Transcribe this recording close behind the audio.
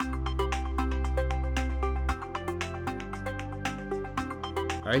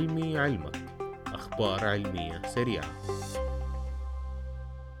علمي علمك، أخبار علمية سريعة.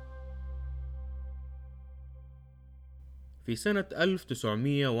 في سنة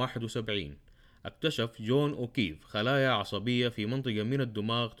 1971 اكتشف جون أوكيف خلايا عصبية في منطقة من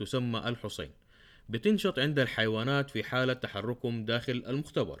الدماغ تسمى الحصين، بتنشط عند الحيوانات في حالة تحركهم داخل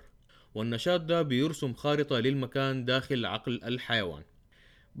المختبر، والنشاط ده بيرسم خارطة للمكان داخل عقل الحيوان.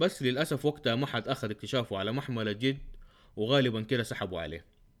 بس للأسف وقتها ما حد أخذ اكتشافه على محمل الجد، وغالبا كده سحبوا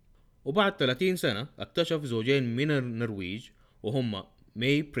عليه. وبعد 30 سنة اكتشف زوجين من النرويج، وهم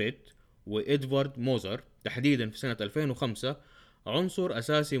ماي بريت وإدوارد موزر، تحديدا في سنة 2005، عنصر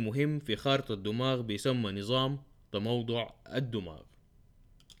أساسي مهم في خارطة الدماغ بيسمى نظام تموضع الدماغ.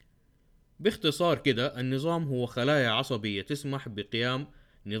 باختصار كده، النظام هو خلايا عصبية تسمح بقيام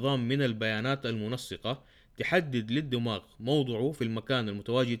نظام من البيانات المنسقة تحدد للدماغ موضعه في المكان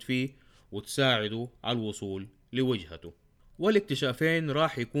المتواجد فيه، وتساعده على الوصول لوجهته. والاكتشافين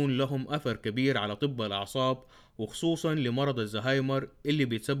راح يكون لهم أثر كبير على طب الأعصاب، وخصوصا لمرض الزهايمر اللي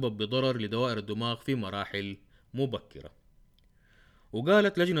بيتسبب بضرر لدوائر الدماغ في مراحل مبكرة.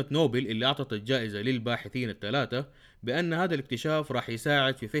 وقالت لجنة نوبل اللي أعطت الجائزة للباحثين الثلاثة بأن هذا الاكتشاف راح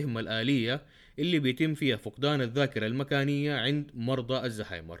يساعد في فهم الآلية اللي بيتم فيها فقدان الذاكرة المكانية عند مرضى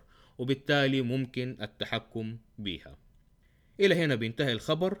الزهايمر، وبالتالي ممكن التحكم بيها. إلى هنا بينتهي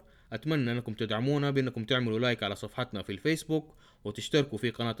الخبر. أتمنى أنكم تدعمونا بأنكم تعملوا لايك على صفحتنا في الفيسبوك، وتشتركوا في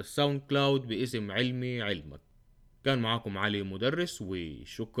قناة الساوند كلاود باسم علمي علمك. كان معاكم علي مدرس،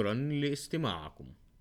 وشكرا لاستماعكم.